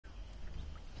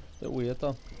Bit weird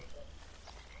though.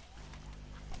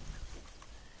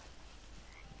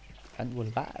 And we're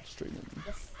live streaming.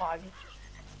 The fog.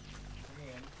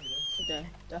 Today,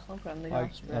 definitely friendly. I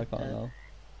can't know.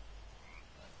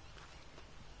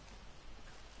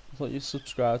 I thought you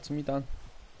subscribed to me, Dan.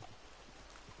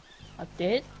 I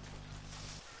did.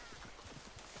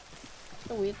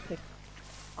 It's a weird pic.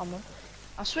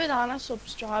 I swear down I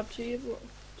subscribed to you, but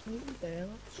it's not even there.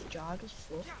 It's jarred as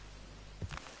fuck.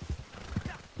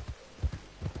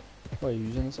 What are you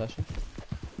using the session?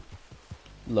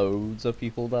 Loads of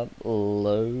people, Dan.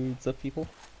 Loads of people.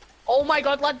 Oh my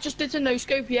god, lad, just did a no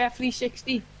scope, yeah,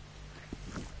 360.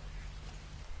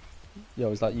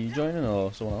 Yo, is that you joining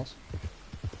or someone else?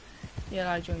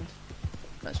 Yeah, I joined.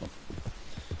 Nice one.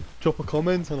 Drop a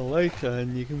comment and a like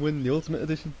and you can win the Ultimate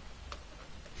Edition.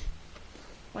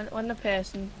 When the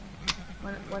person,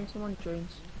 when someone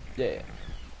joins. Yeah.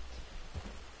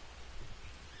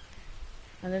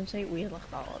 And then say it weird like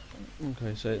that.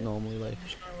 Okay, say it normally like.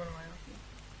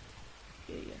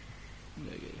 Yeah.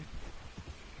 Yeah.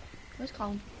 Where's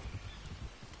Colin?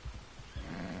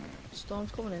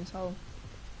 Storm's coming in, tell him.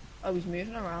 Oh, he's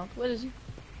moving around. Where is he?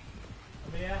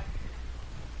 I'm here.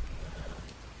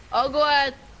 Oh, go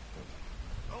ahead.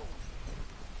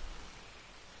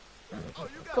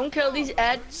 Come kill these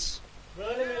Eds.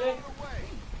 Really?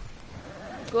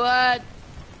 Go ahead.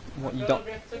 What you don't,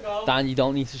 Dan? You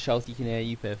don't need to shout. He can hear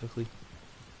you perfectly.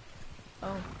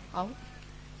 Oh.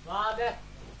 Ladder.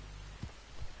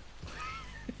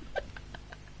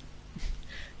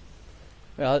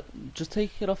 Yeah, just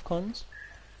take it off cons.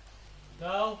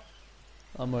 No.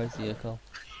 I'm right here, Carl.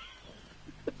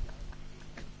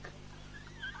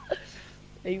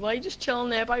 Hey, why are you just chilling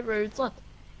there by roads, lad?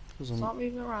 Because I'm Stop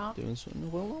moving around. doing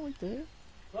something well, not like there.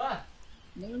 What?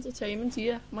 No entertainment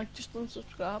here. Might just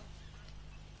unsubscribe.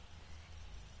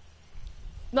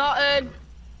 Nothing.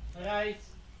 Alright.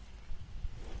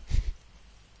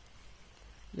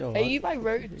 Yo, Are you by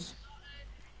roads?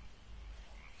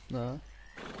 Nah.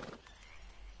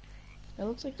 It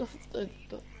looks like it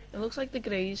looks like the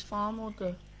Grays farm or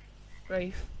the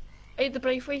Brave. Hey, the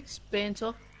Braithwaite's burnt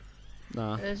up.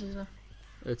 Nah. It is, isn't it?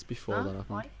 It's before that happened.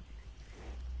 Why?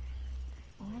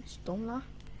 Oh, it's dumb that.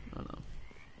 I know.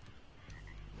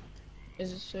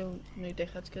 Is it so no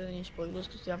dickheads get any spoilers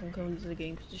because they haven't completed the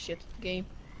game because they're shit at the game?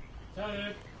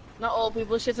 Sorry. Not all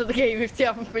people are shit at the game if they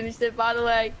haven't finished it, by the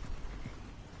way.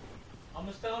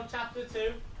 I'm still on chapter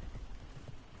 2.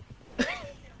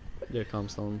 Yeah,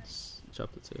 Calmstone's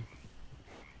chapter 2.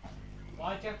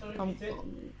 Why do you have to repeat it?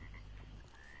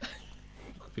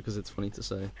 Because it's funny to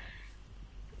say.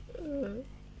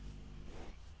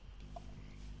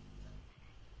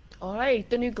 Alright,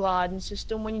 the new gliding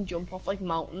system when you jump off like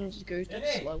mountains, it goes dead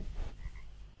Is it? slow.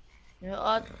 Yeah,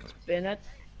 lad, it's been it.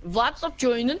 Vlad, stop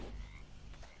joining.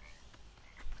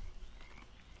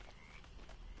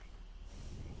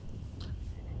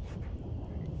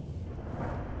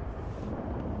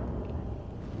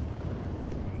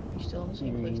 You still in the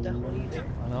same place, Dad? What are you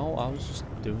doing? I know, I was just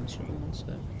doing something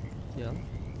instead. Yeah.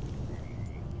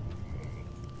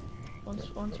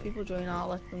 Once people join, I'll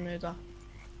let them know that.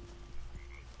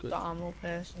 Good. That I'm no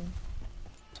person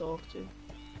to talk to.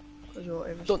 Because you're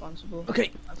irresponsible.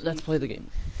 Okay, let's play the game.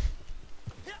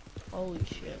 Holy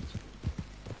shit.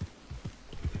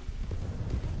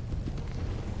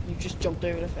 You just jumped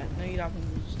over the fence. No, you haven't.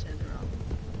 You just turned around.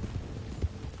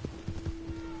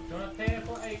 Do you want a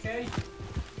painful AK?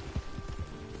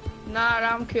 Nah,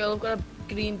 I'm cool. I've got a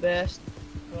green burst.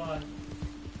 Go on.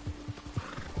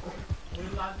 We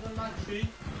landed on that tree.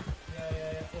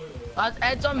 Yeah. That's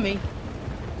Ed's on me.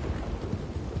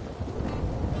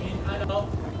 I know.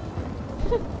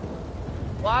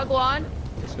 Why go on?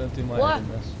 Just gonna do my What? head in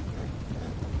this.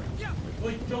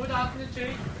 Wait, jump it out from the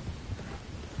tree.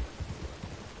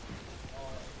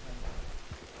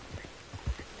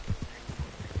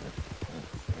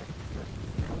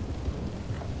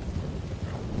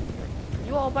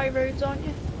 You all by roads, aren't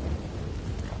you?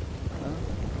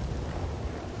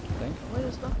 I think. Where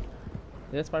is that?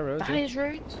 Yeah, it's by road. That Yeah, is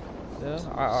roads.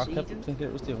 I kept thinking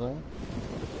it was the other one.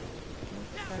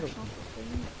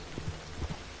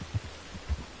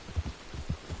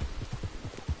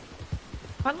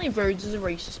 Apparently Rhodes is a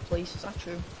racist place, is that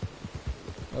true?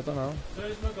 I don't know. So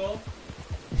is my goal.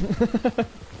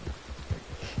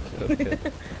 Okay.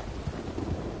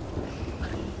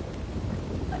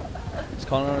 Is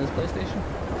Connor on his PlayStation?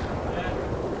 Yeah.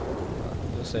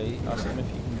 Just say, ask him if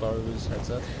you can borrow his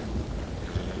headset.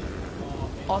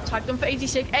 Oh, tagged him for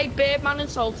 86. Hey, Birdman and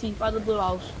Salty by the Blue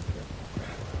House.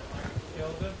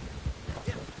 Killed him.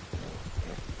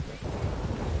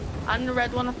 And the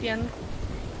red one at the end.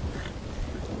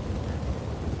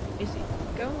 Is he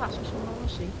going last or something? I want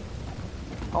to see.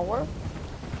 Oh, what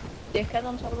a dickhead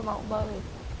on top of the mountain, by the way.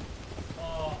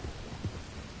 Oh.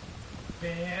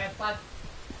 Bad, but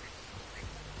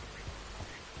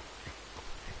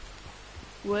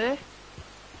Where?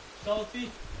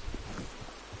 salty.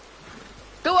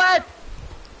 Go ahead!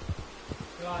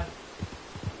 God.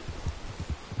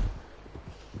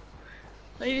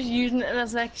 You're just using it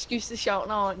as an excuse to shout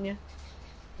now, aren't you?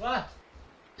 What?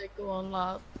 Yeah, go on,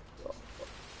 lad.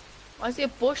 Why is there a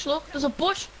bush? Look, there's a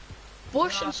bush!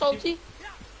 Bush and salty.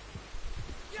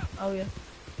 Oh, yeah.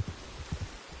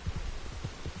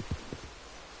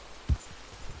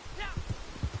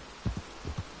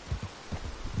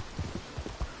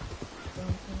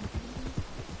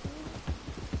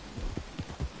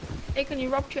 Hey, can you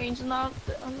rob trains and that?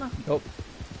 On that? Nope.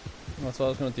 That's what I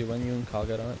was gonna do when you and Carl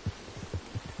get on it.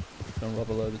 Gonna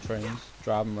rob a load of trains,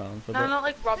 drive them around for a No, bit. not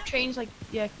like rob trains, like,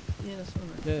 yeah, that's what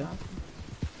I meant.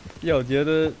 Yeah. Yo, the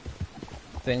other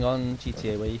thing on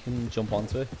GTA where you can jump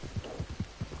onto it,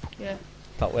 Yeah.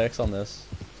 that works on this.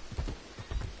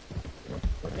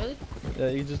 Really? Yeah,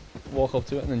 you just walk up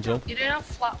to it and then jump. You don't have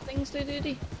flat things to do, do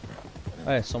you?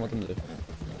 Oh, yeah, some of them do.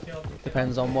 Kill.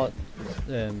 Depends on what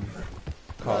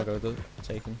cargo they're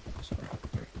taking. So.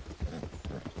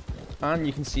 And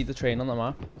you can see the train on the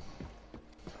map.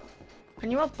 Can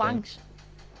you have banks?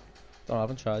 I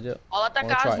haven't tried yet. Oh, that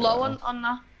Wanna try guy's it low right on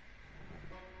that.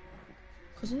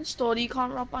 Because in the story you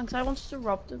can't rob banks. I wanted to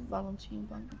rob the Valentine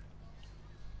bank.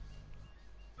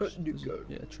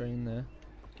 Yeah, train there.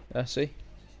 Yeah, see? You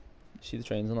see the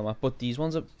trains on the map. But these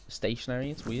ones are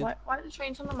stationary, it's weird. Why are the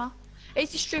trains on the map?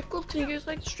 It's the strip club too, there's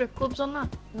like the strip clubs on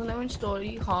that. You know in story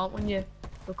you can't when you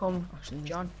become Actually,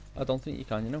 John. I don't think you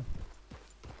can, you know.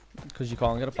 Because you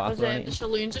can't get a bath Because or the anything.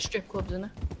 saloons are strip clubs, isn't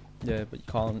it? Yeah, but you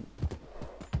can't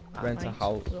rent a Nice.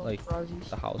 house, They're all like Aussies.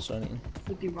 the house or anything.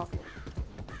 Would be robbed.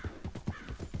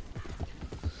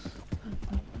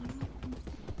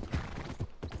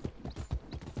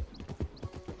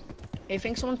 You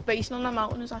think someone's basing on the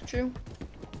mountain, is that true?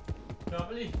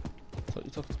 Probably. I thought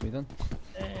you talked to me then.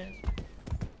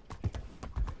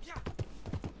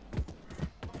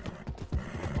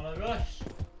 On a rush.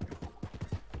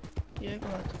 Yeah, go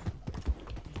ahead.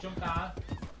 You jump down.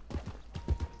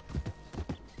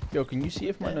 Yo, can you see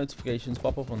if my Yeah. notifications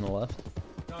pop up on the left?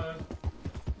 No.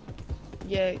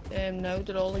 Yeah, no,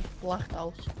 they're all like blacked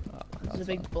out. Ah, There's a that's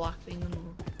big fine. black thing on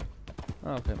them.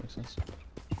 Oh, okay, makes sense.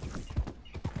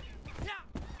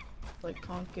 Like,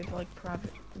 can't give like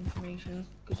private information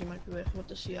because you might be working with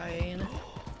the CIA in it.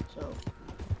 So,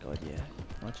 God, yeah.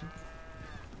 Imagine.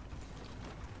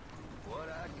 What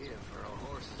I give for a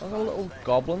horse's There's a little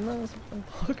goblin there. or something.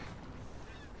 Look.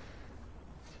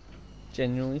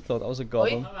 Genuinely thought that was a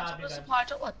goblin. I'm happy what's the then. supply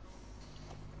outlet?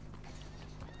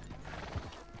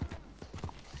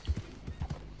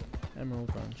 Emerald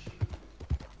Branch.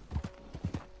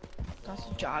 That's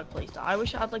a jarred place. I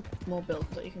wish I had like more builds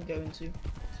that you can go into.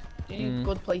 The only Mm.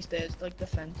 good place there is like the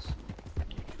fence.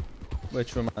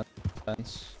 Which reminds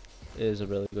fence is a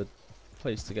really good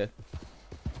place to get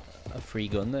a free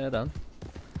gun there, Dan.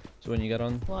 So when you get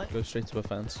on, What? go straight to a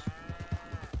fence.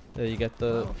 There you get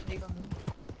the. Oh, free gun.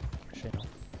 Shit,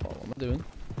 what am I doing?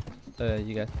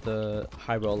 You get the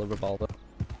high roller revolver.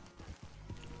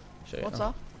 Show you What's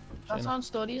now. that? Show you That's now. on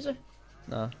study, is it?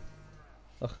 Nah.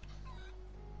 Look.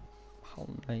 How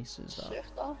nice is that? Sick,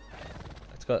 though.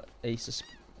 It's got ace.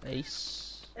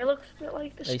 It looks a bit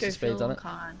like the Ace of spades Schofield on one, it.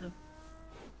 kind of.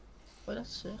 But that's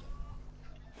sick.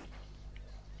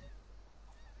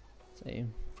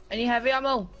 Same. Any heavy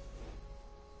ammo?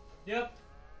 Yep.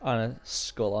 And a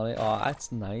skull on it. Oh,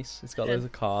 that's nice. It's got Yeah. loads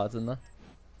of cards in there.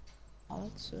 Oh,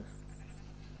 that's sick.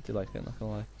 I do like it, not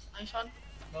gonna lie. Nice one.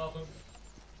 Welcome.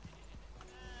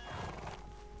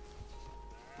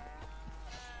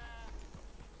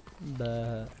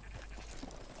 The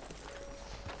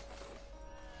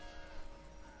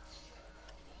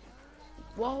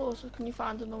What horses can you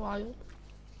find in the wild?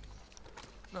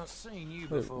 Not seen you Wait,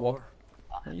 before. what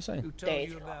are you saying? Who told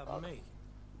Dave. you about me?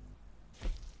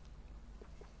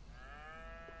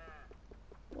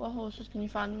 What horses can you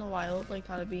find in the wild, like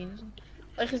Caribbeans?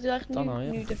 Like, is there like Don't know,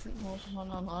 yeah. new different horses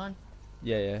on online?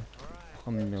 Yeah.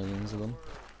 Millions of them.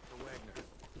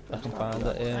 I can find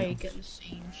Like, it. you get the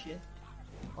same shit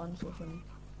on fucking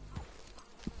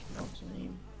what's the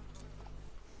name?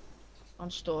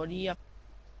 On story, yeah.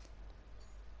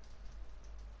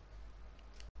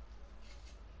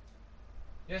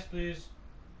 Yes, please.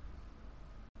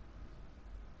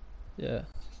 Yeah.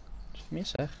 Just give me a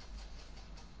sec.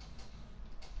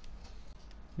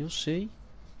 You'll see.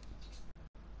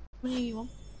 How many you want?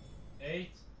 8.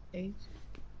 8.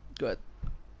 Good.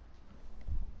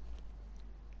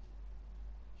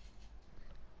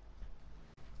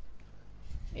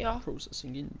 Ja.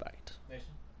 Processing invite.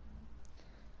 Næste.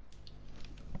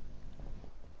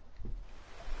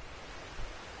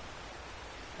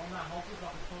 Kom her, hoved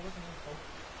klokken 12, sådan en tog.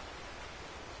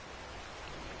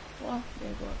 Well, there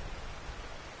you go.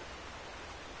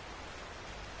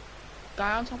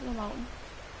 Guy on top of the mountain.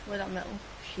 Where that metal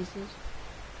sheath is.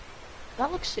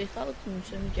 That looks sick, that looks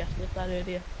so majestic, that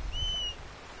area.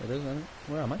 It is, isn't it?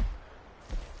 Where am I?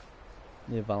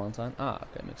 Near Valentine. Ah,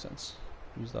 okay, makes sense.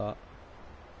 Who's that?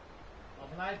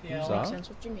 Overnight, Who's yeah. that? Makes sense,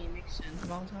 what do you mean makes sense?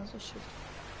 Valentine's is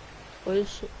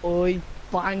shit. Oi,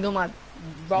 bang him, man.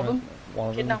 Rob him. One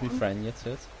of them Kidnap is my him. friend, yet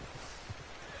it.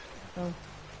 Oh.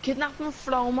 Kidnap him and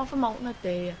throw him off a mountain a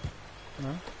day.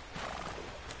 No.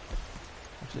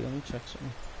 Actually, let me check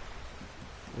something.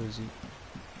 Where is he?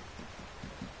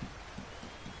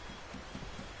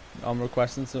 I'm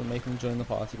requesting to make him join the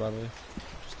party, by the way.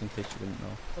 Just in case you didn't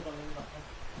know. Put on in that one.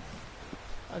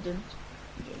 I didn't.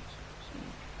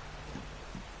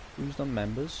 Who's the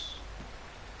members?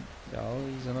 Yeah,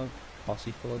 he's in a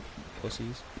posse full of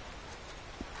pussies.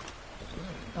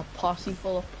 A posse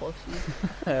full of pussies.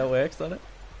 It works, doesn't it?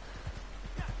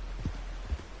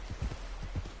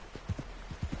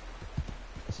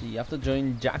 So you have to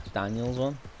join Jack Daniels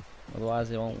one,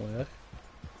 otherwise it won't work.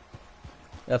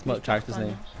 That's my Who's Jack character's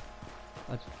name.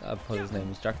 Daniels? I put his name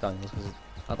as Jack Daniels because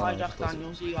I Why don't know. Jack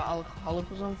Daniels? You got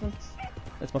alcoholic or something?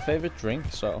 It's my favourite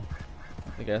drink, so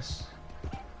I guess,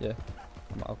 yeah,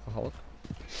 I'm an alcoholic.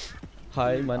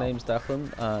 Hi, my name's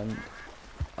Declan, and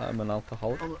I'm an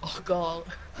alcoholic. Oh god.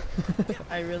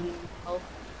 I really need help.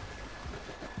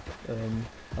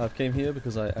 I came here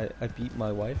because I beat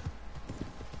my wife.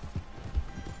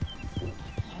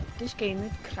 This game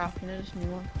is crap in this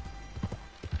new one.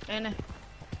 Ain't it?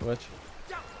 Which?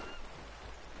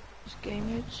 This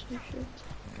game is so shit.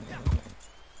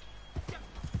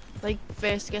 Like,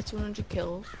 first to get to 100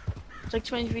 kills. It's like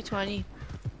 20v20.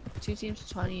 2 teams to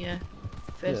 20, yeah.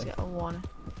 First to Yeah. get a 1.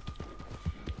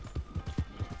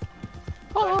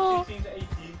 Oh! 16 to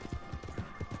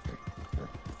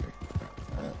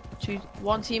 18.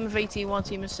 One team of 18, one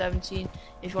team of 17.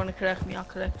 If you want to correct me, I'll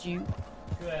correct you.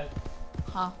 Go ahead.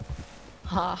 Ha.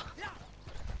 Ha.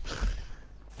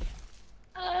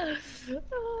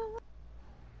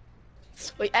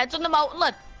 Wait, Ed's on the mountain,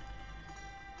 lad.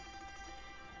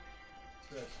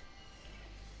 Good.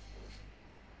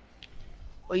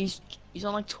 Oh, he's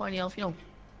on like 20 health, you know.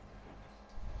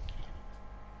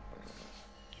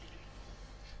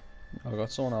 I've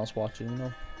got someone else watching, you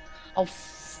know. Oh,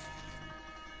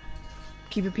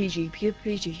 keep it PG, keep it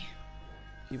PG.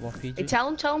 Keep what PG? Hey, tell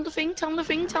him the thing, tell him the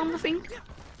thing.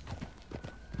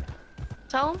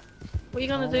 Tell him. What are you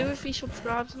gonna Tell do him. if he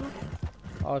subscribes to them?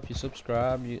 Oh, if you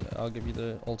subscribe, I'll give you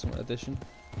the Ultimate Edition.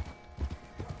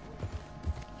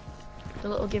 The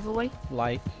little giveaway.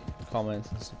 Like, comment,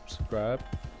 and subscribe.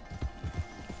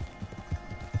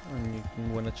 And you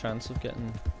can win a chance of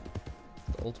getting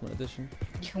the Ultimate Edition.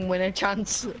 You can win a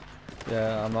chance.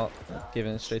 Yeah, I'm not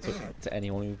giving it straight to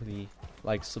anyone who really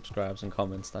likes, subscribes, and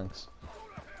comments, thanks.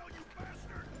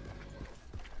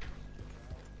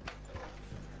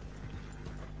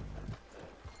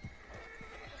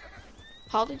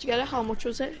 How did you get it? How much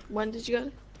was it? When did you get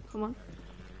it? Come on.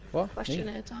 What? Me?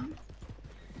 Questionnaire time.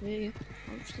 Yeah.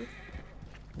 Obviously.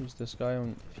 Who's this guy?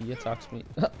 If he attacks me...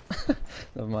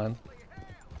 Never mind.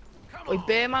 Wait,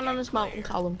 bear man on this mountain,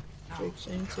 Callum. Joke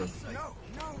saying too.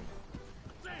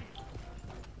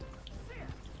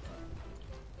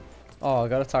 Oh, I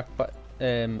got attacked by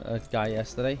a guy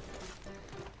yesterday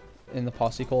in the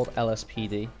posse called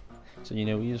LSPD. So you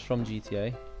know he was from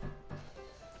GTA.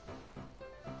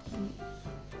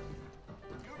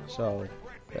 So,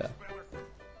 yeah.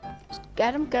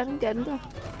 Get him, though.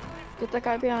 Get that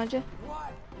guy behind you.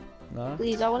 Nah.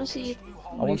 Please, I want to see you.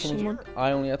 I want someone.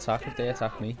 I only attack if they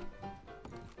attack me.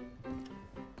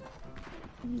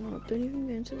 No, don't even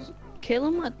go into this. Kill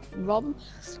him, lad. Rob him.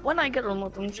 When I get on,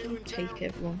 lad, I'm just gonna take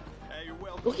everyone.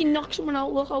 Look, he knocked someone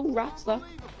out. Look how rats that.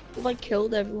 He like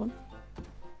killed everyone.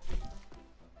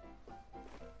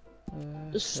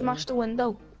 Just smash the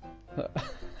window.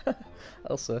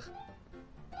 Elsa.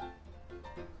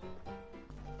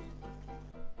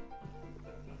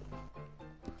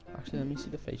 Actually, let me see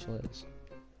the facial hairs.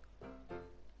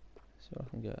 See what I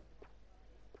can get.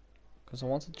 Because I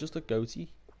wanted just a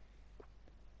goatee.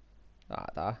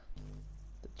 The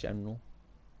general.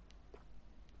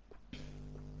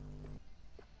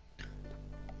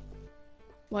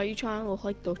 Why are you trying to look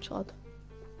like Dutch, lad?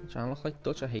 I'm trying to look like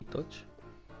Dutch. I hate Dutch.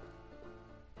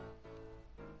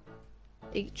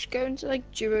 Hey, just go into like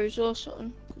duos or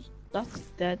something. 'Cause that's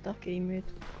dead, that game mode.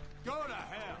 Go to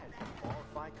hell.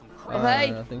 come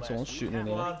Hey. I think someone's shooting in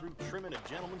Come here. on. through trimming a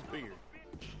gentleman's beard.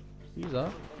 Who's that?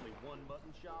 Only one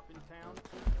button shop in town.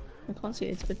 I can't see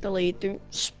it, it's a bit delayed. Don't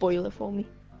spoil it for me.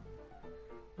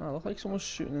 Oh, it looked like someone was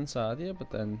shooting inside here, but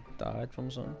then died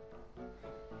from something.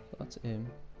 That's him.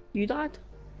 You died?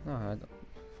 No, I don't.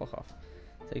 Fuck off.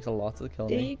 Takes a lot to kill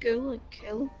There me. you go, like,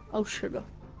 kill him. Oh, shut up.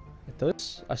 It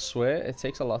does. I swear, it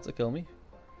takes a lot to kill me.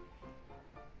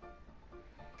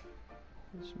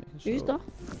 Just making Who's sure. that?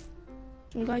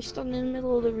 Some guy standing in the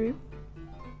middle of the room.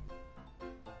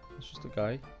 It's just a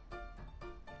guy.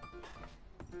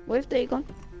 Where have they gone?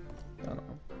 I don't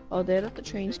know. Oh, they're at the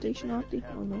train station, aren't they?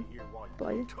 Oh no.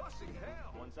 Bye. Once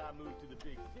I moved to the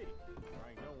big city, there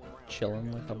ain't no one around.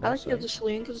 Chilling like a I like boss. the other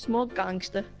saloon because it's more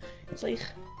gangster. It's like,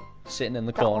 Sitting in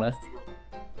the that one. corner.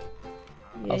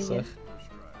 yeah, That's yeah. it.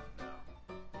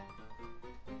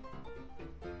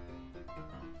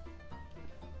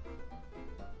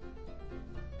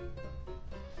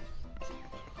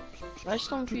 Nice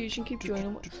confusion, keep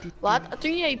joining. Lad, I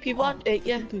think you 8 people at 8,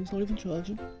 yeah. Thing's not even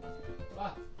charging.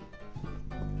 What?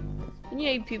 I think you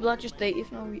 8 people at just 8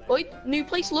 if not. Oi, new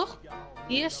place, look.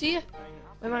 Here, see it.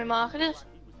 Where my market is.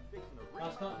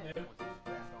 That's not new.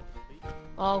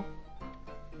 Oh,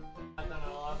 I've done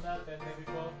a lot of that, been there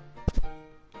before.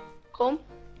 come.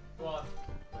 What?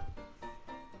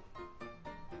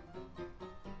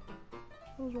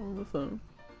 What's wrong with the phone?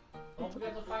 Don't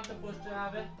forget to thank the bus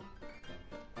driver.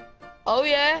 Oh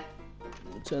yeah.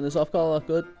 Turn this off, Carl. That's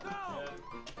good. Yeah.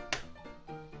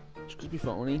 Just because my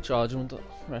phone ain't charging when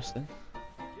I'm resting.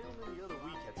 Gentlemen, the other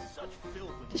week had such filth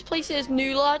in This place is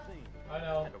new, lad. I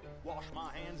know. had to wash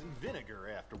my hands in vinegar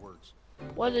afterwards.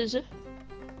 What is it?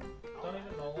 Don't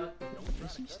even know what.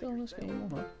 Is he still in this game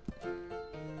or not?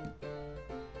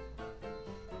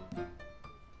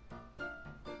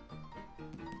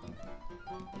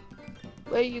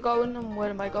 Where are you going and where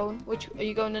am I going? Which are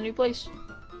you going to a new place?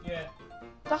 Yeah.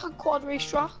 That's a quad race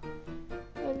track.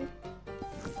 Maybe.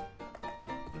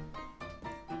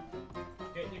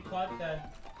 Get your quad then.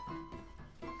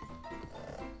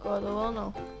 God, I don't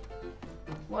know.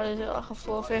 What is it, like a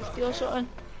 450 or something?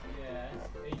 Yeah.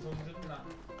 800 and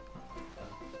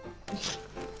that.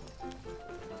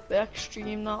 Bit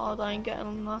extreme that, hard, I ain't getting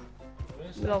on that.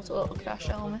 Without a little cash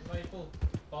helmet. Rifle,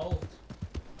 bolt,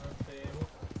 and thermal.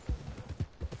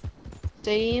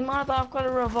 Damn, I've got a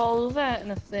revolver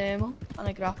and a thermal and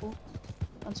a grapple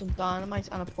and some dynamite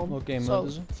and a pump. What game so, mode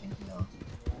is it? I think,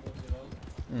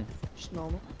 no, just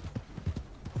normal.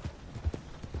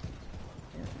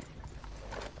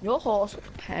 Your horse with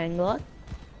a pen, lad.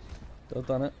 Still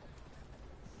done it.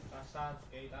 That sounds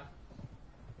gay, that.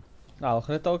 Ah, look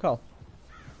at it though, Carl.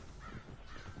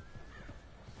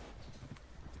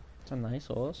 It's a nice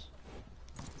horse.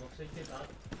 Looks like your dad.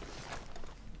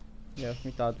 Yeah, if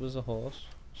my dad was a horse.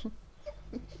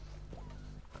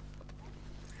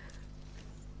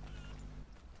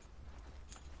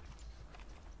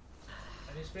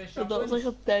 And his fish That was like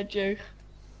a dead joke.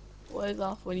 Why is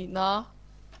that funny? Nah.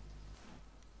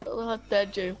 That was a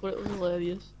dead joke, but it was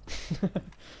hilarious.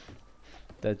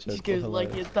 Dead Just joke. goes but like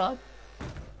hilarious. your dad.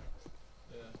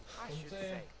 I should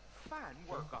say, fine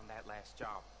work on that last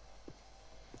job.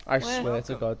 I Where? swear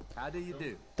to God. How do you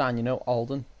do? Dan, you know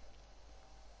Alden?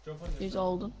 Jump on this He's one.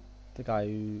 olden. The guy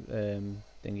who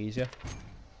thingies you.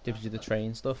 Gives you the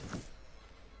train stuff.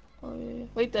 Oh yeah.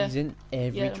 Wait there. He's in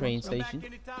every Yeah, train come back station.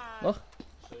 anytime. Look,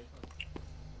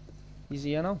 he's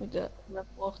here now. Wait there. Left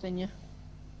walked in you.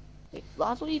 Wait,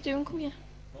 lad, what are you doing? Come here.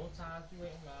 No time to be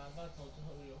waiting around, I told you to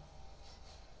hurry up.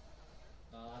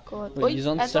 Nah, that's God. Wait, Wait, he's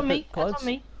on heads on me. separate Heads pods? on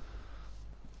me.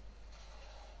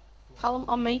 Callum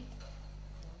on me.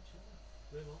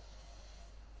 Relax.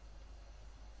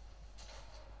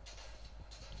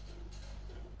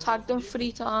 Tagged them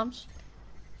 3 times.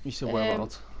 You said where Um,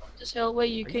 about? This hill where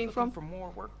you Are came looking from. for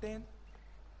more work then?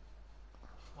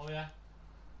 Oh yeah.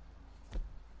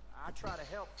 I try to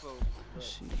help folks, but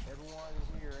See. everyone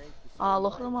here ain't the same. Ah,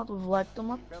 look at them, lad. We've legged them,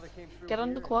 lad. Fella came through Get on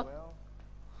here the and, quad. well,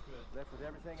 left with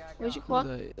everything I Where's your got.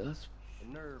 quad? That's The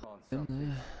nerve on in something.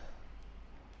 there.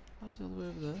 That's all the way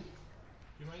over there.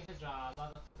 You might have drive, lad,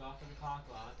 I forgot to be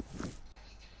parked, lad.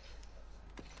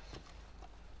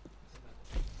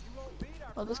 You won't beat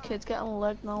our Oh, this kid's getting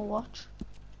legged now, watch.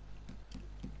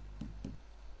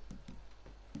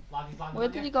 Lad, he's landing Where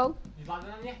on did you. he go? He's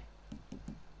landing on you.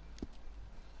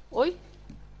 Oi.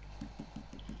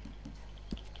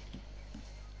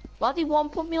 Lad, he one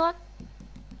put me, lad.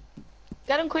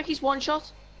 Get him quick, he's one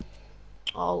shot.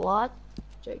 Oh, lad.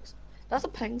 Jakes. That's a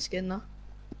peng skin, though.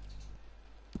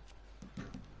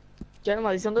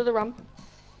 Gentlemen, he's under the ramp.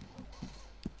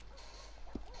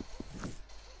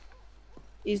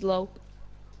 He's low.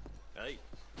 Hey,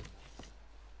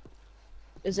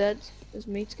 His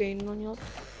mate's gaining on you.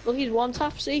 Look, he's one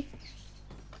tap, see?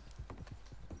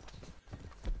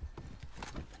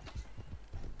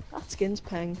 That skin's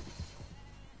peng.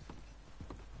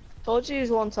 Told you he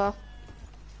was one tap.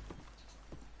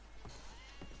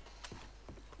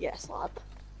 Yes, lad.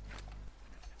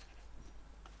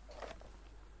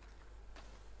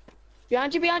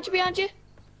 Behind you, behind you, behind you!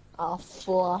 I'll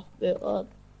flap it, lad.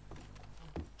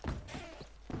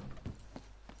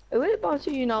 What about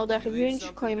you now, Deck? If you didn't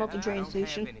just climb out the train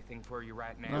station.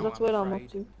 Right That's what I'm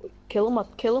up to. Kill him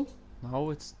up, kill him.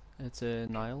 No, it's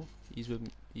Niall. He's with me.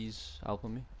 He's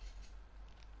helping me.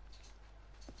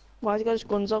 Why's he got his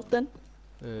guns out then?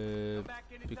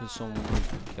 Because someone was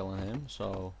killing him,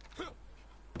 so... Oh,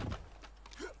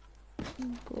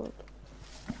 God.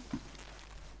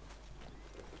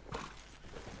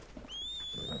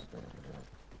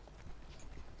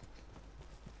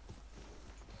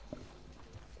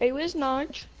 Hey, where's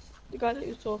Nige? The guy that you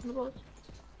was talking about?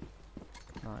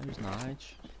 Nah, he was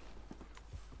Nige.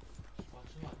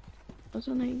 I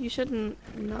don't know, you said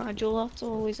Nigel, that's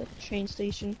always at the train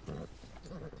station.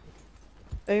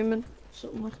 Omen,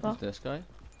 something like Who's that. this guy?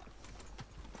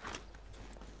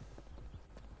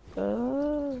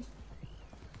 Oh.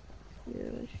 Yeah,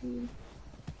 she...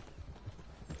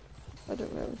 I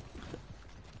don't know.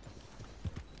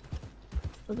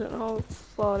 I don't know how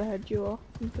far ahead you are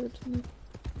compared to me.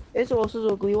 His horse is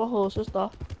ugly, what horse is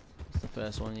that? It's the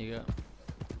first one you get.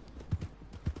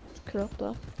 Let's kill up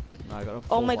that. No, I got a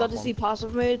Oh my full god, is black he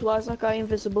passive mode? Why is that guy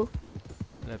invisible?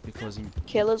 one. Yeah, because he...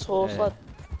 Kill his horse, lad.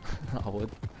 I would.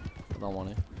 I don't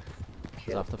want to.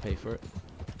 I'd have to pay for it.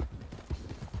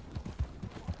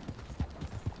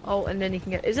 Oh, and then he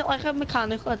can get... Is it like a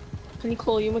mechanic, lad? Can he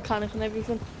call you mechanic and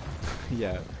everything?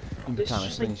 Yeah. It's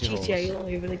just like GTA all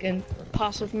over again.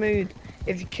 Passive mode.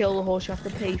 If you kill the horse, you have to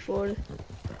pay for it.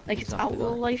 Like it's Exactly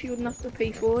outlaw that. life, you wouldn't have to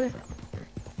pay for it.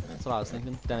 That's what I was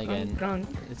thinking. Then Oh, again, grand.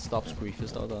 it stops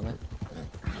griefers though, doesn't it?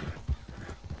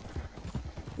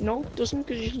 No, it doesn't,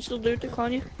 because you can still do it,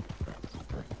 can't you?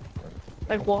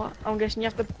 Like what? I'm guessing you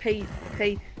have to pay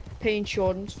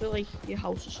insurance for like your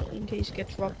house or something in case it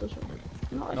gets robbed or something.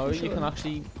 Not like No, you insurance. can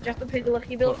actually... Do you have to pay the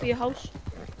lucky bill for your house?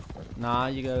 Nah,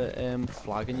 you get a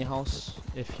flag in your house.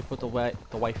 If you put the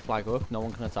white flag up, no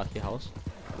one can attack your house.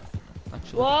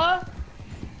 Actually. What?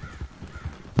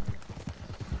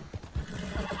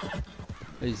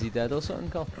 Is he dead or something,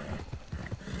 Col?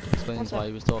 Explains What's why that?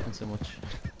 he was talking so much.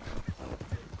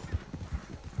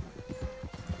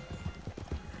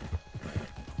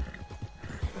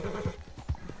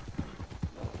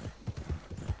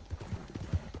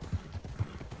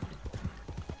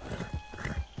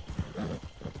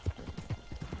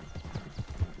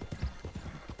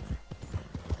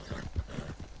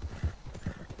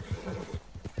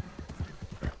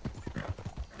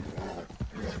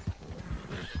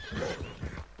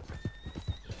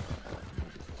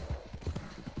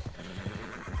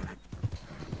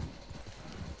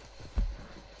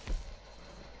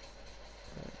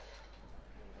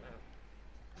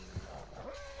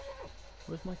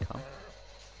 Where's my car?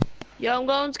 Yeah, I'm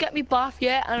going to get me bath,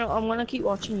 yeah, and I'm gonna keep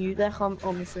watching you there on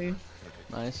my phone.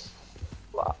 Nice.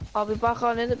 Well, I'll be back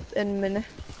on in a minute.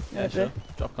 Yeah, Okay. sure.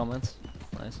 Drop comments.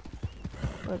 Nice.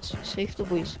 Let's save the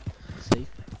boys. Safe.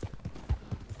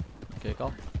 Okay,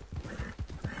 go.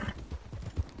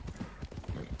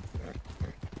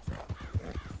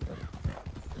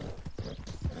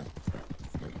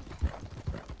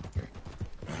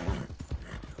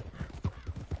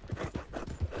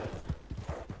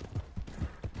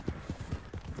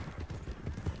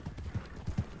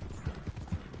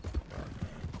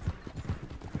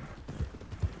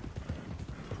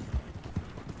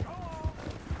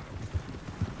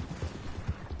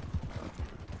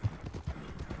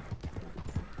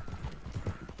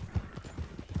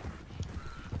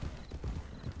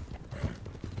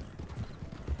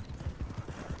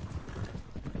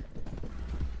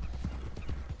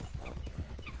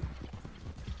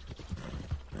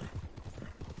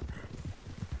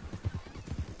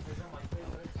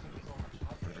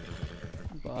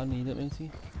 But I need it,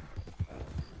 matey.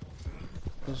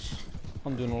 Because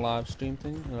I'm doing a live stream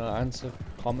thing and I answer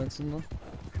comments and that.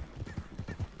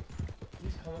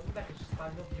 These comments that can just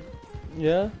stand up you.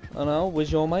 Yeah, I know.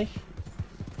 Where's your mic?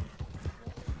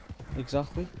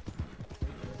 Exactly.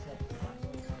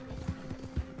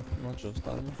 Not just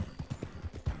that. no.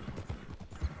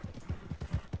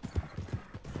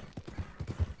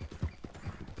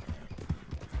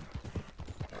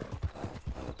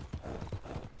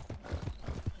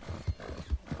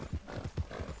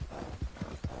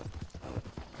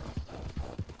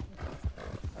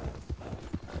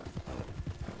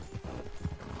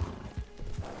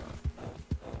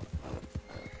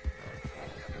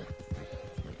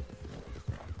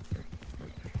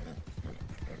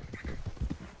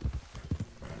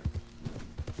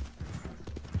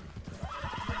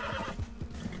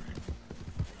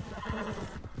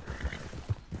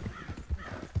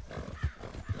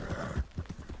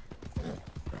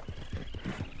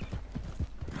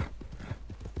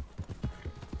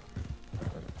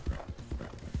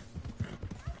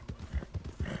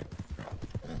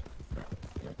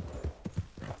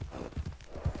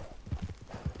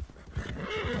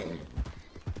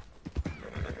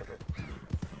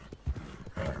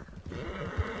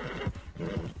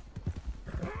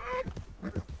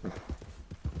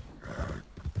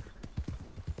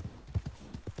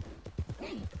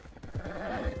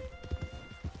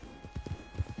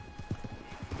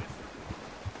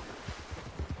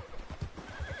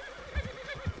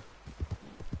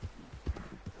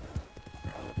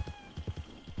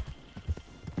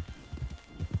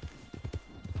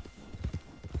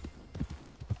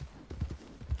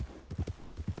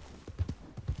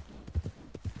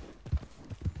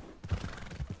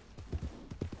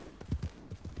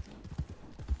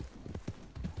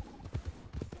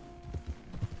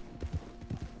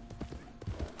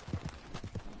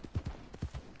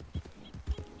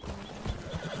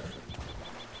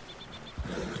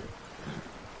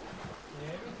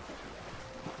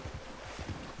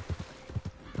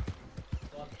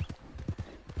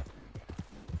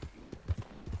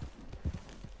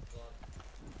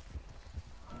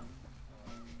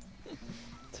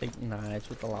 take knives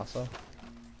with the lasso.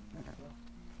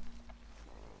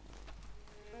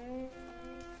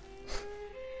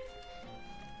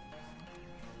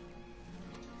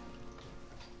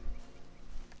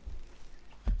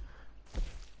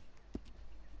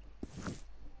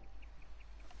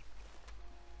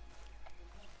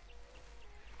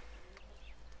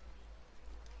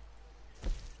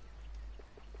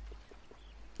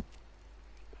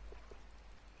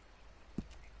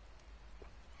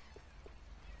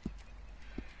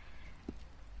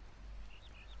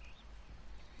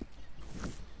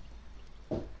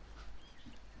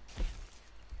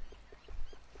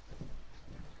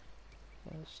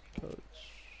 First coach.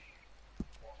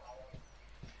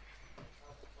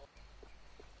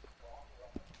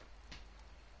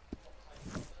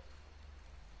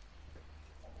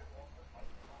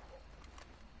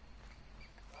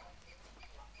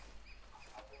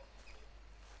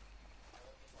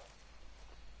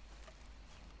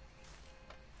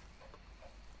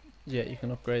 Yeah, you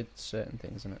can upgrade certain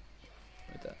things in it.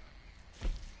 Like that.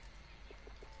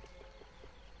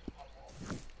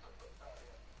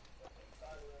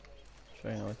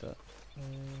 Trainer like that.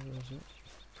 Where is it?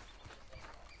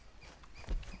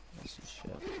 Let's see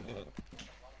shit.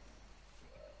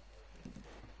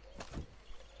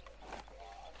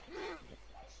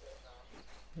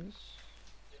 This?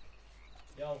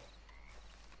 Yo,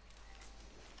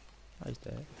 Oh, he's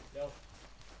dead. yo.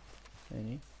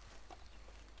 Any?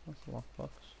 What's the lockbox?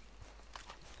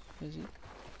 Is he?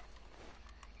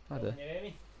 Ah, Yo, there. can you hear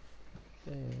me?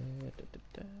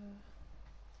 Da.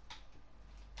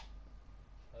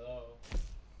 Hello.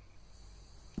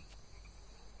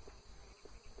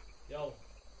 Yo.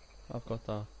 I've got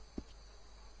that.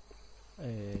 Your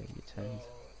Yo. tent.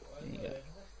 Why You is get it?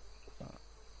 that.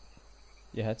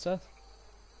 Your headset?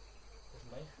 It's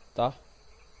mine. That.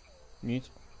 Mute.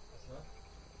 It's not.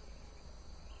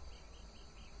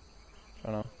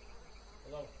 Try now.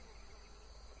 Hello.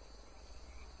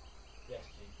 Yes,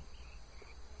 G.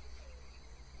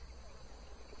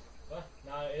 What?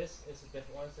 No, it is. It's a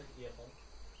different one. It's like earphone.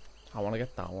 I want to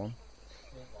get that one.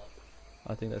 Yeah, what?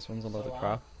 I think this one's a load So of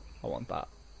crap. I want that.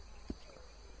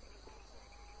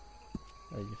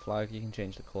 Your flag, you can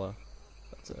change the colour.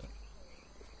 That's it.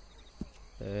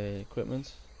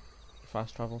 Equipment.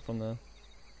 Fast travel from there.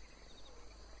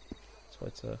 That's what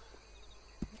it's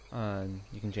and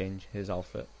you can change his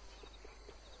outfit,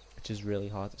 which is really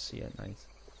hard to see at night.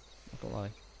 Not gonna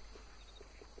lie.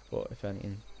 But if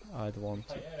anything, I'd want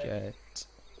to get.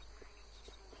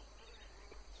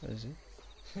 Where is he?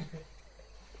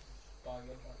 Bang them,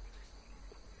 man.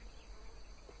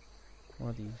 One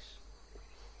of these.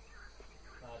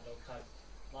 Nah, no time.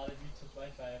 Not if you touch my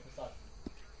fire episode.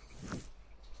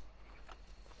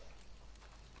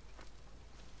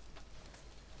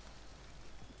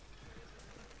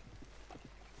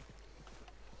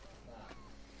 Nah,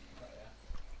 not yet.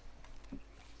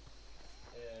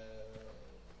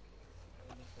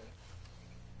 Let me see.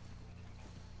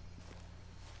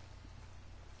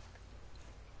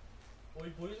 Oi,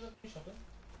 boys, are you shopping?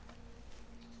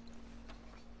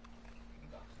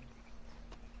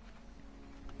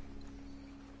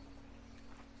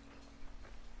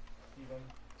 You going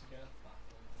to get back?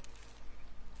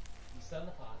 You still in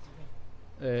the party,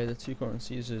 you think? The two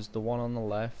currencies is the one on the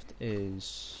left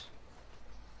is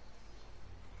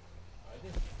I do.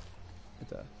 right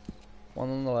there. One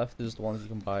on the left is the ones you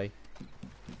can buy.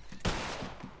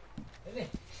 Isn't it?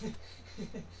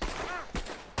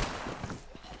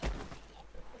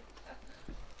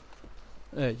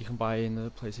 You can buy in the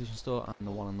PlayStation Store, and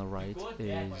the one on the right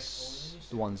is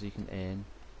the ones you can earn.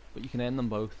 But you can earn them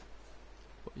both.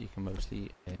 But you can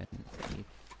mostly earn thingy.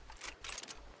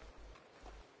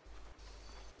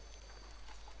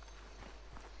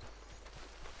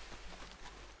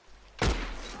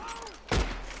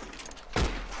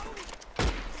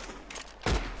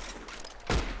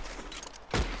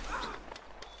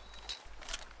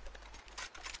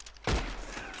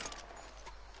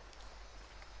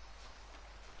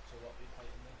 So what we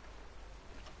fighting there?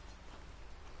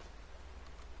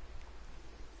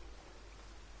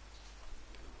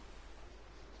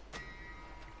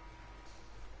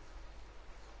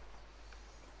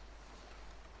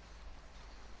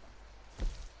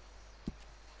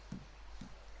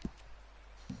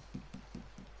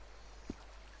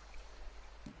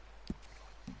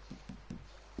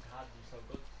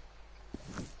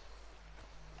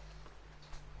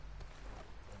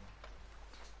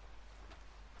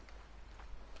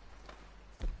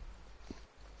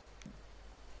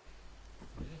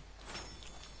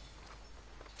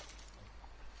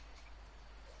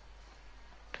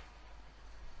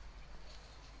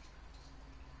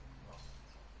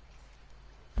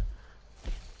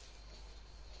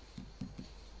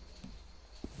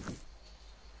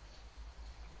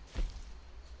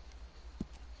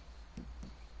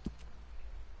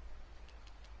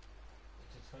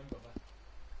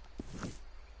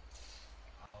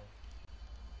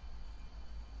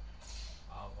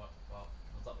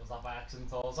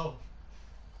 accent also.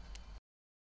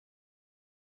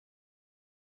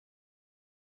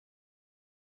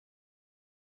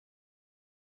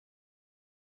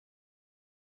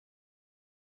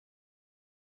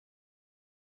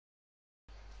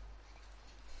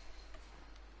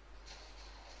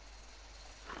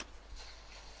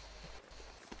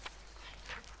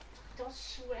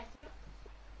 Just sweat.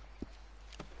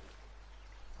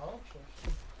 I don't trust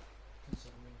you,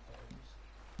 considering photos.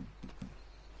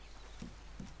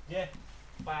 Yeah,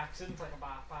 by accident like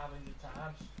about 500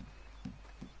 times.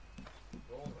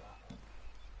 You're all right, man.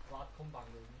 Glad come back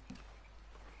with me.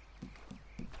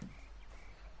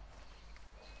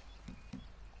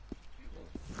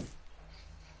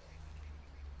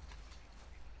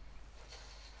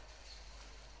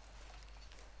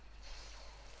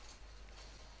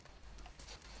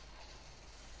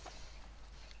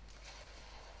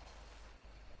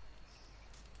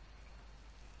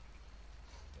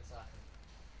 Exactly.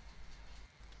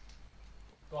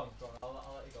 Go on,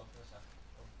 I'll let you go for a sec.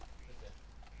 Go on, sit there.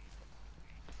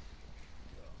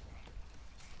 Go.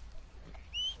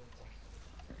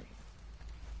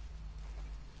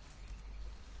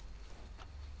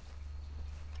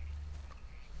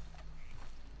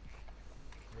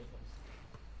 Wait, what is it?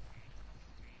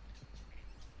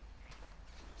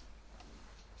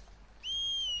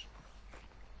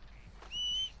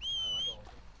 I like all of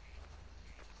them.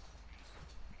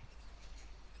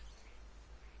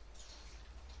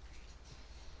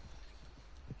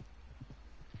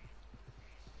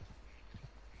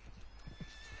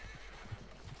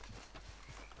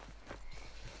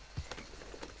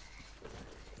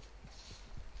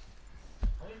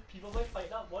 How many people might fight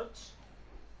that once?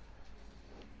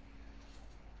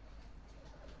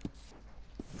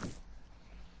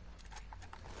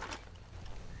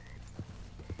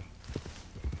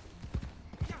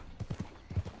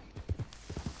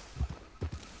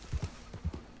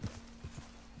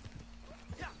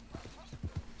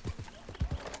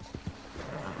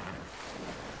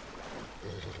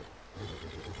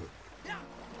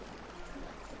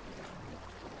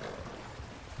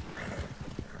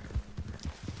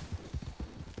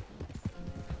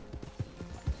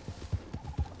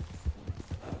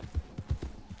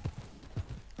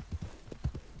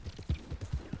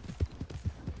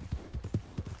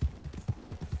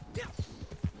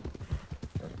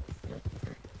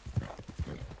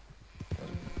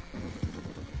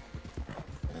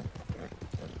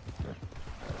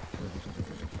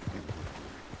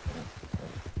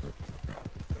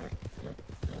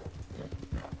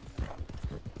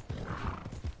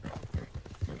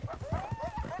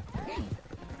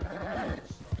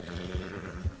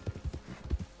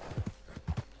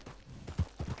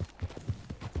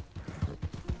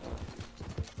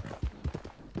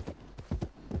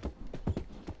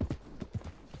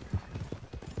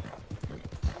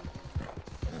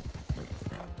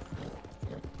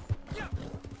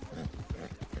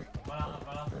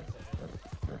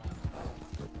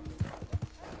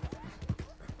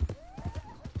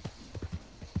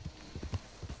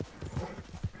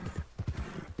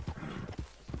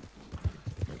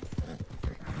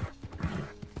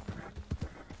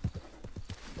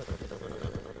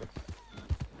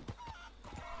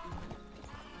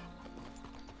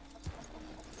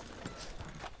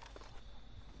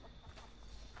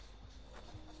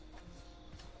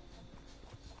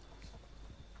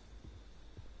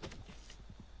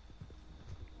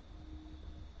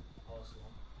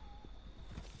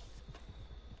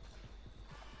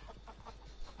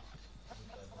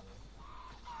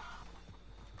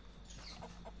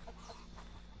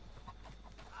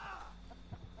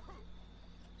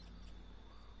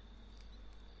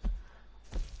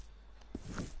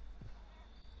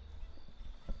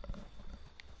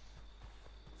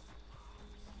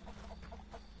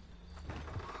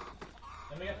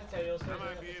 Let me get potatoes. I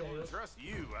might be able to trust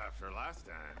you after last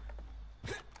time.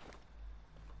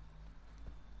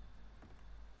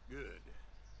 Good.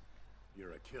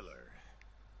 You're a killer.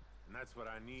 And that's what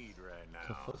I need right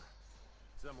now.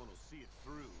 Someone will see it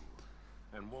through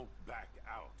and won't back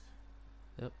out.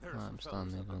 Yep, I'm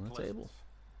standing on the table.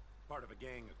 Part of a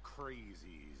gang of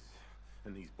crazies.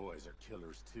 And these boys are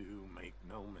killers too, make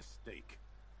no mistake.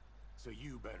 So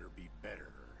you better be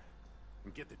better.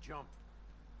 And get the jump.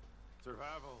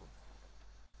 Survival.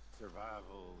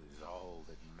 Survival is all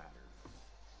that matters.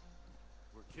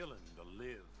 We're killing to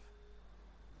live.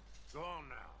 Go on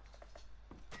now.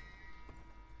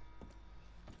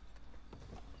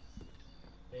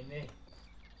 Bene.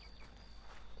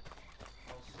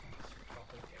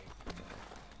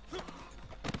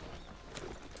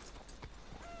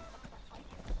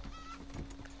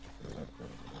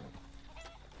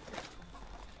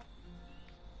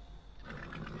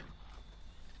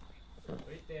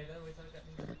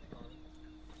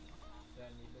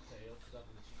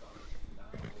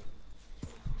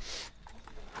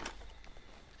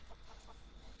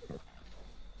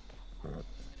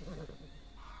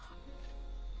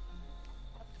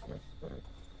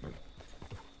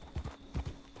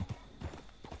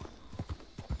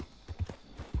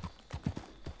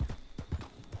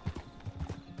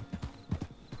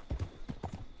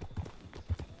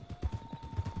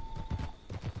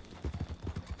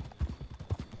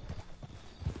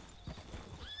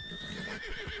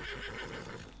 Oh,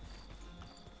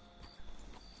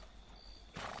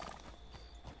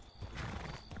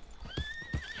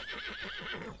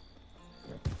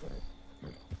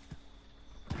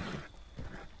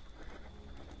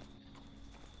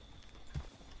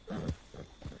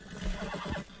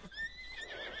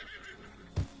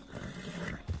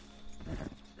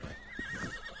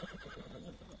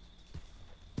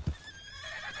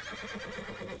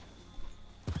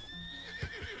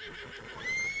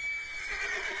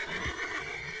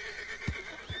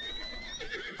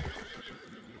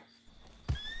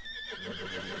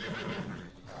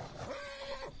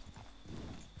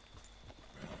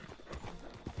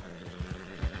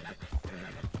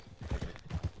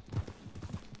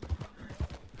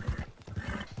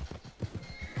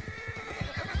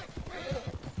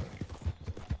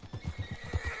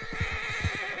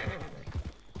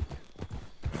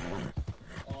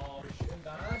 we shoot him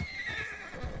down.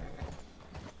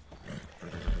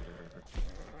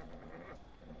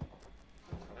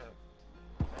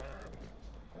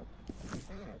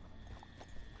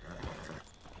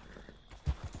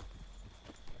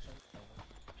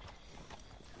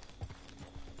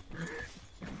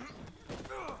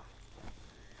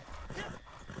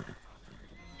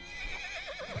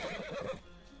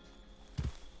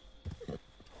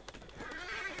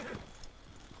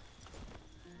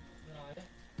 Right.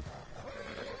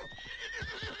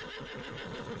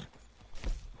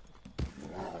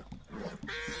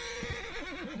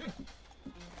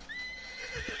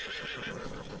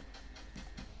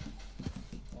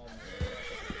 Oh,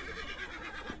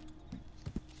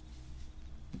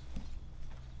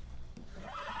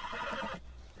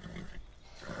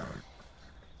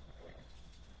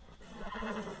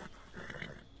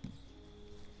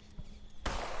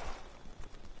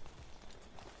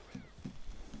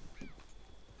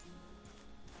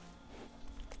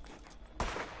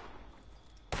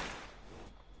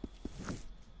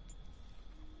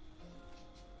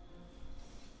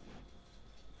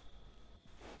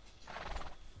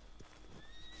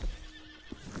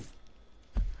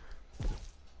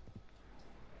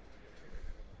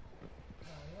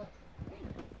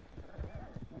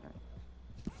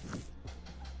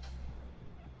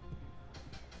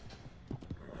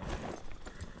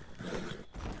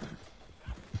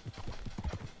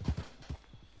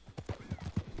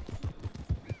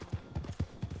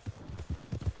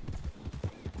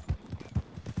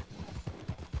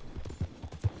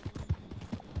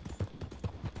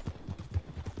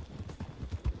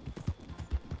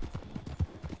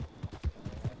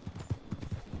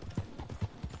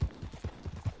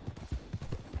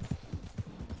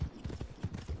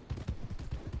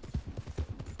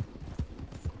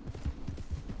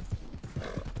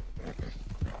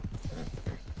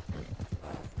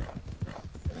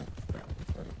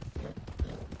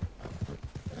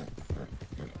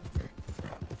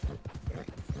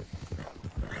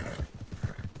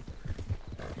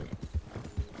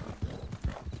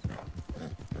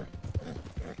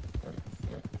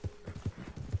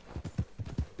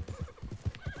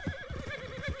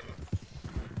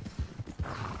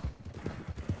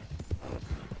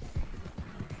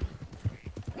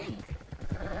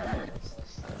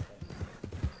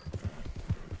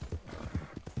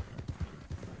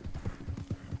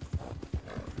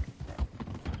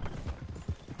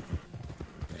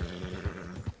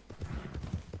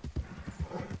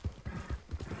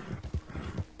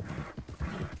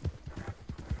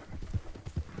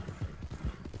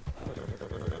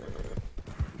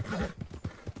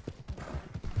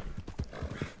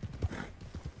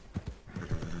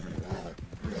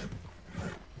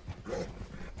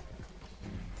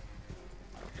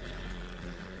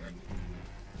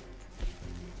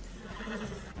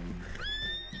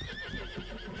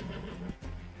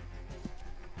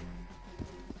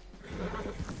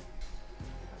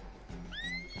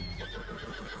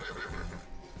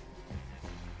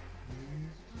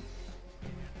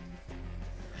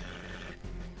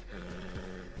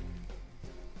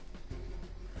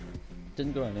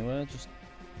 Didn't go anywhere, just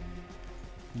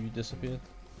you disappeared.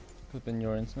 Could have been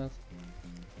your internet.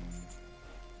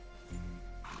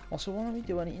 Also, why don't we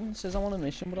do anything? It says I'm on a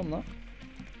mission, but I'm not.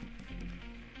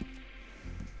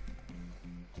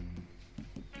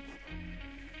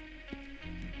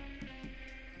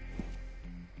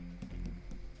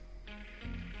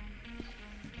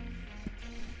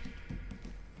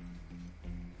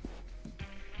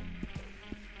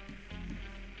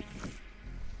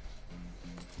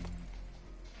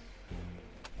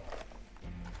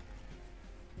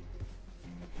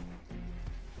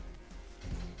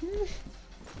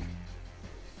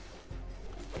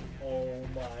 Oh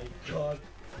my god.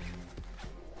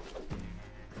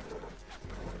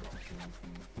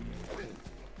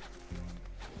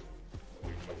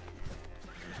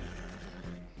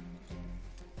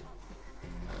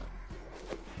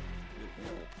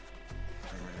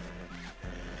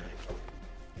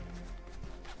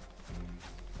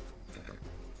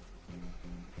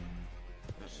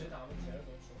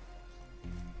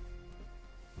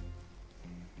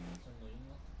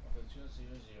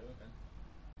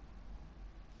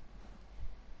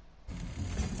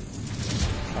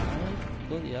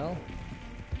 hell?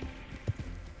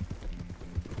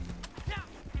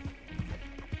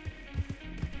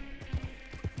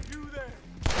 You there!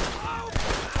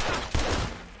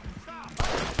 Stop!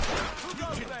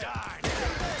 You can die!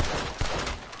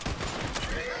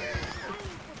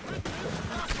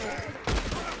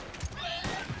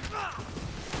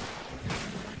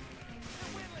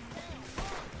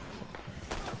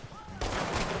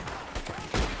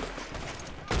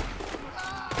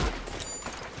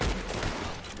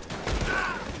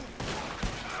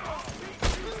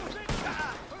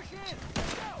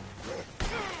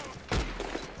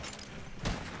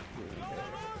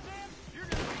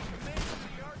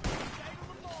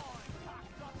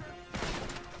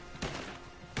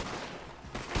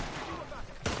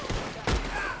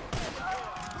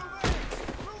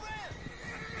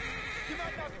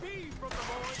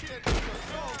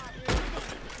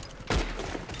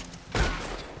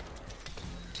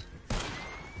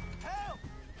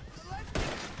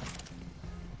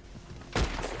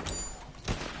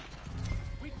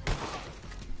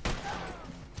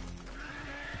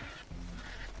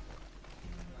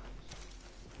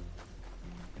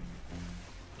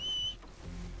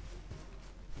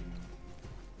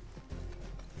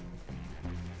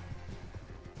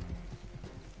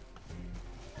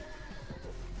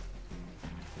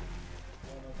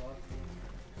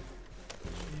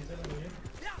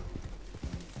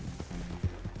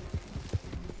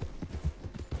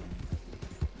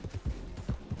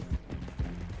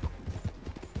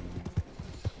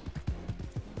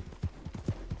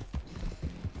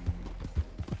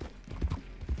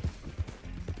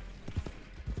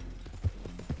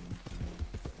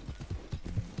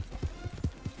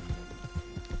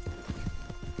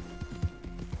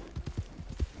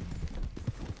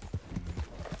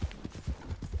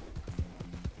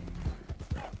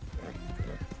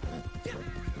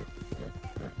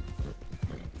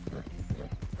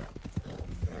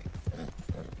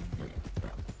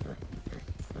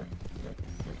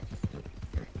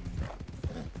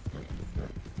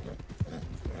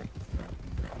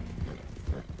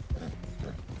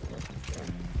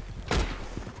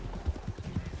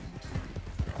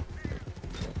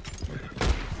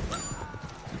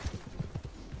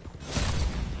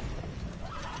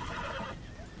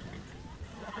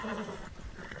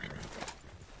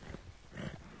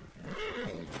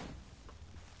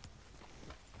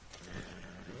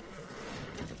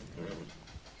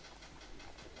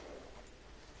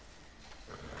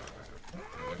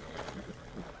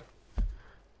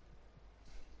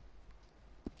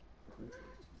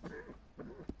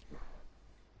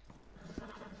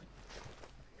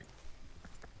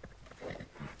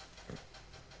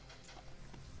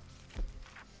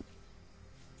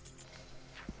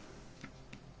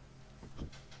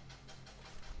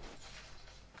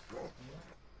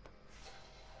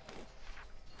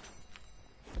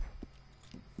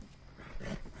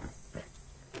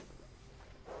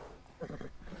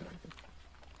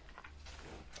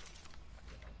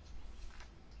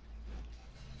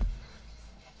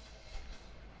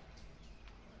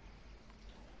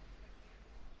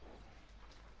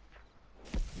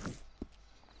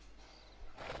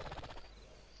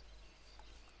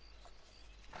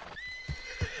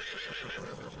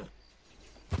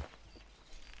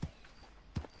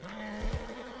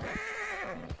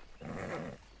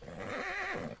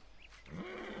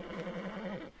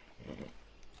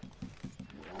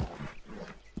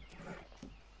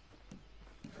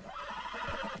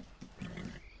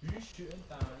 Shooting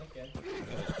down again.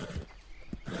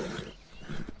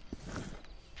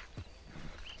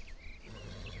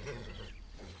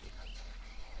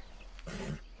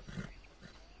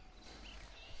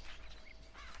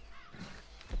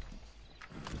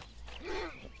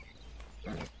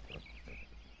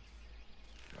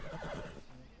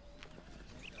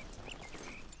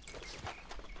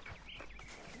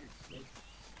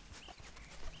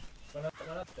 When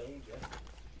I told you.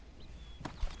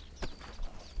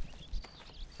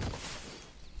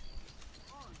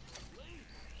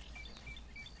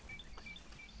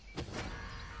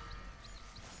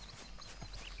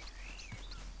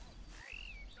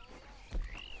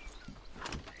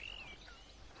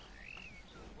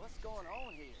 What's going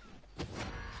on here?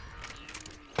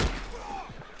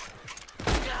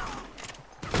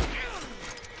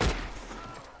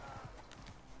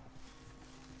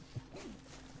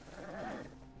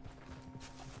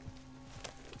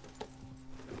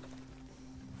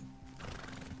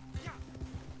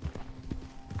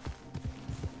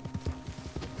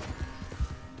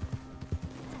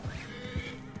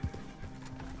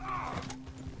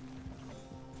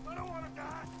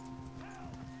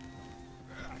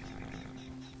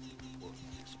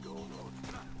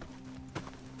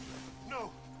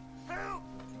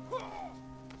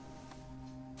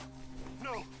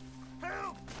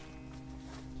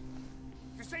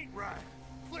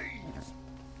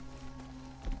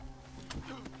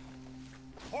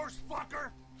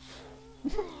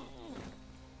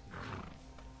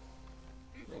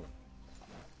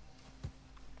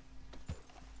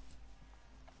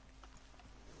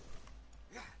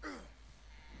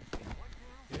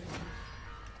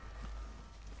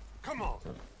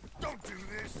 do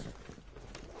this.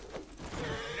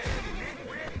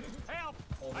 Help!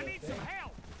 I need some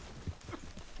help!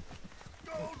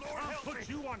 Oh, Lord, help me. Put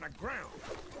you on the ground.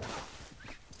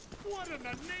 What in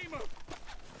the name of...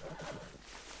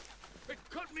 It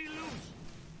cut me loose!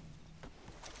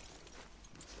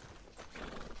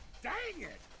 Dang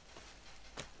it!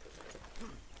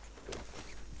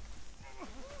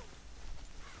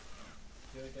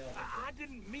 I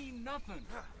didn't mean nothing.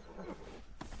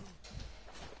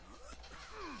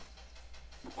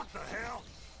 What the hell?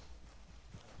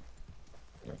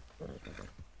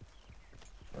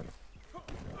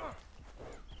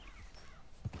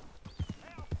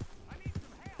 Help! I need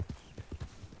some help!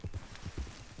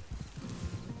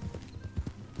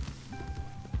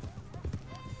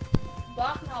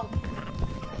 Back now.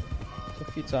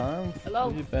 Took your time. Hello?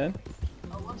 Where you been?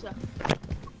 Oh, what's that?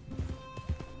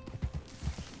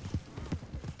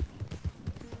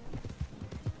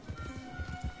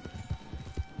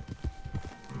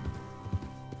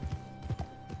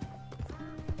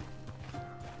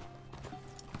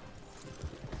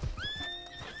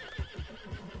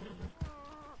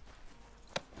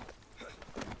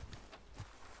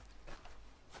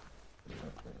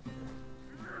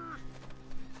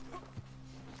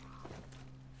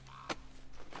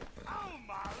 Oh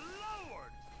my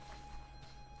lord!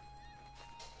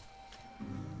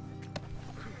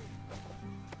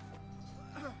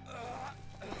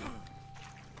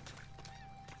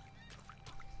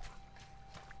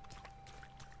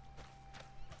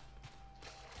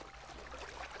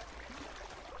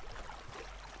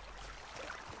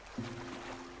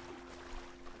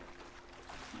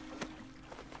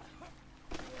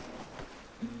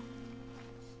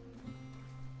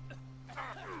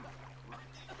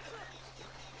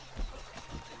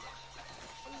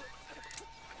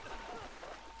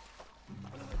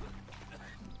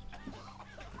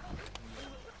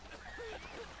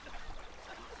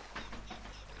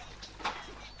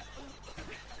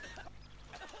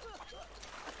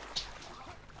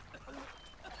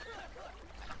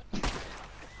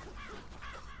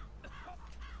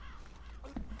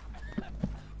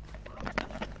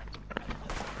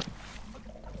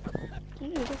 Who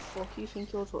the fuck you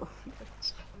think you're talking?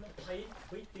 Hey,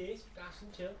 wait this, gas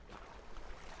and chill.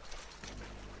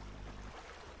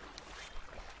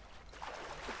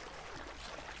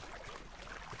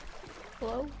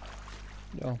 Hello?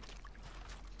 Yo,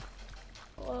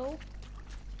 Hello?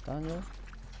 Daniel.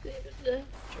 David there.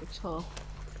 Jigsaw.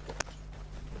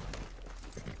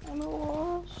 I'm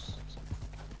lost.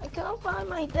 I can't find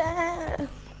my dad.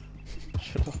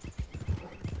 Shut up.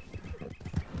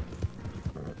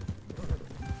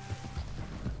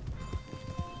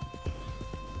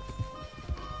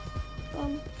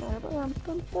 Bum, bum,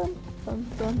 bum, bum, bum,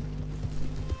 bum.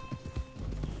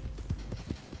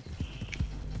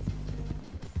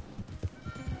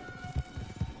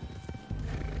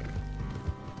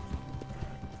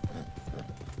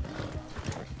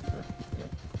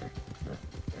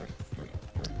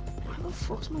 How the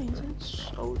fuck's my internet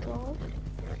so dry?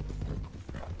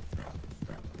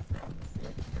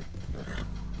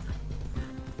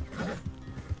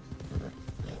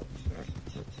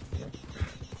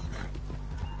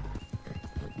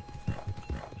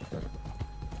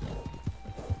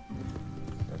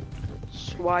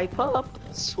 Swipe up,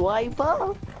 swipe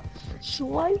up,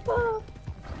 swipe up.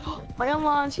 My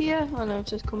online's here. I know it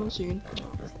says coming soon.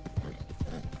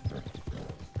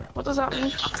 What does that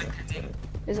mean?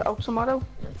 Is it out tomorrow?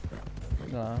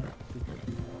 Nah,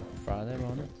 Friday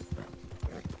morning.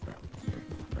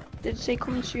 Did it say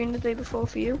coming soon the day before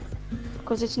for you?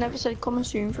 Because it's never said coming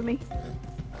soon for me.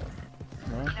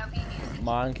 No.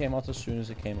 Mine came out as soon as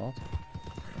it came out.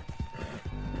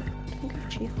 Okay,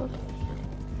 chief lad.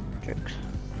 Tricks.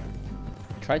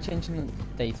 Try changing the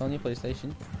date on your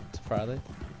PlayStation to Friday.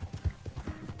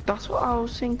 That's what I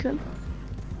was thinking.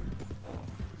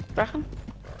 Reckon?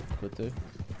 Could do.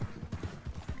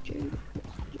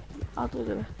 I'll do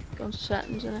the go to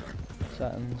settings in it.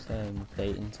 Settings, then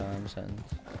date and time settings.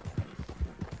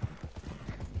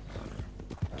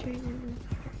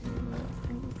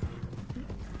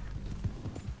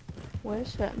 Where's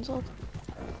settings on?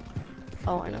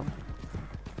 Oh, I know.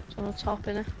 It's on the top,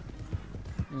 innit?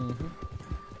 Mm-hmm.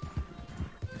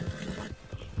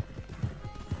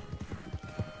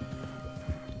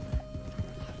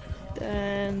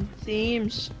 Then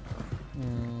themes.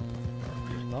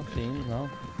 Not themes, no.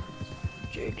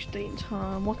 Jake's date and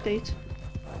time. What date?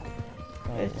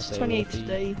 Oh, It's what day will 28th be?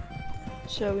 today.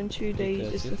 So in 2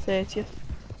 days it's the 30th.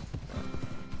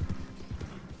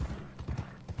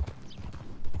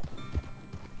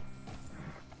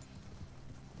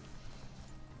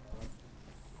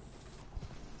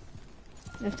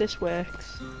 If this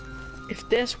works. If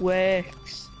this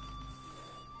works.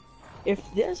 If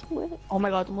this works. Oh my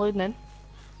god, I'm loading in.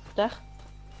 There.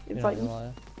 Invite me.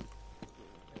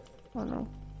 Oh no.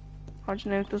 How do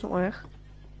you know it doesn't work?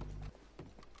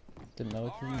 Didn't know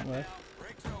it didn't work.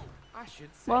 I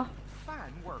should say, What?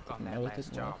 fine work on No, that it last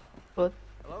didn't job. work. But,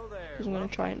 Hello there. because I'm gonna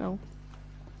try it now.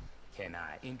 Can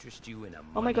I interest you in a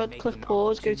Oh my god, click money-making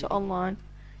pause, go to opportunity? online.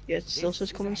 Yeah, it still This says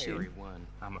is coming a hairy soon. one,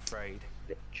 I'm afraid.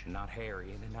 Bitch. Not hairy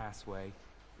in a nice way.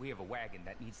 We have a wagon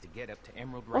that needs to get up to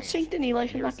Emerald Ranch. What's Saint Denis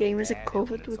like in There's that game? Is some it bad covered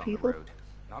elements with on the people? road.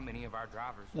 Not many of our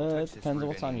drivers will touch It this depends on route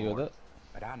what time you anymore, got it.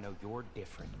 but I know you're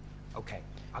different. Okay,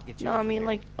 I'll get you No, over I mean there.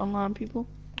 like online people.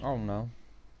 Oh no.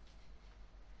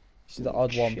 She's the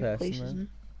odd one Shit person place, there. isn't it?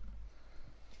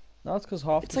 No, it's because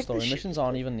half It's the like the story shit missions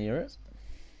aren't even near it.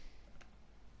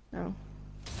 No.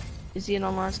 Is he an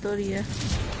online story? Yeah.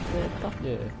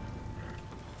 Yeah.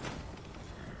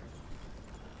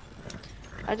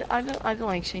 I don't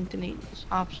like Saint Denis. It's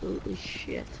absolutely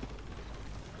shit.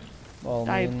 Well,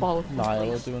 me and Diabolical Niall are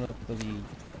place. doing a bloody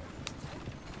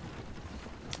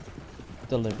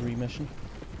delivery mission.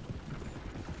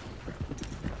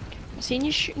 I seen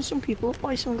you shooting some people up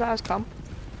by some guy's camp,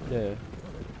 Yeah.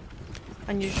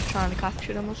 and you're just trying to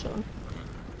capture them or something.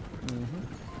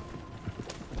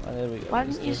 And there we go. Why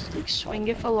there's didn't you the- just like swing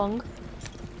it for long?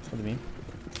 What do you mean?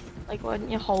 Like why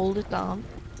didn't you hold it down,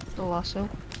 the lasso,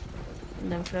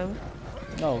 and then throw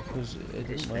it? No, because it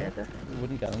It's didn't work. further. We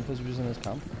wouldn't get him because he was in his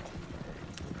camp.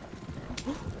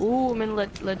 Ooh, I'm in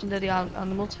legendary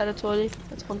animal territory.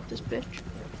 Let's hunt this bitch.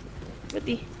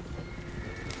 Ready?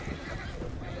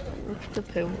 Look for the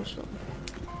poo or something.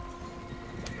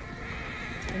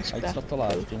 Inspect stop the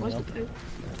live poo. stream Where's now. the poo?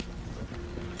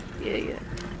 Yeah.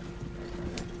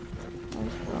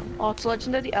 Where's that? Oh, it's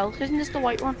legendary elk, isn't this the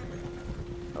white one?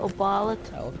 Little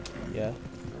barlet. Elk. Yeah.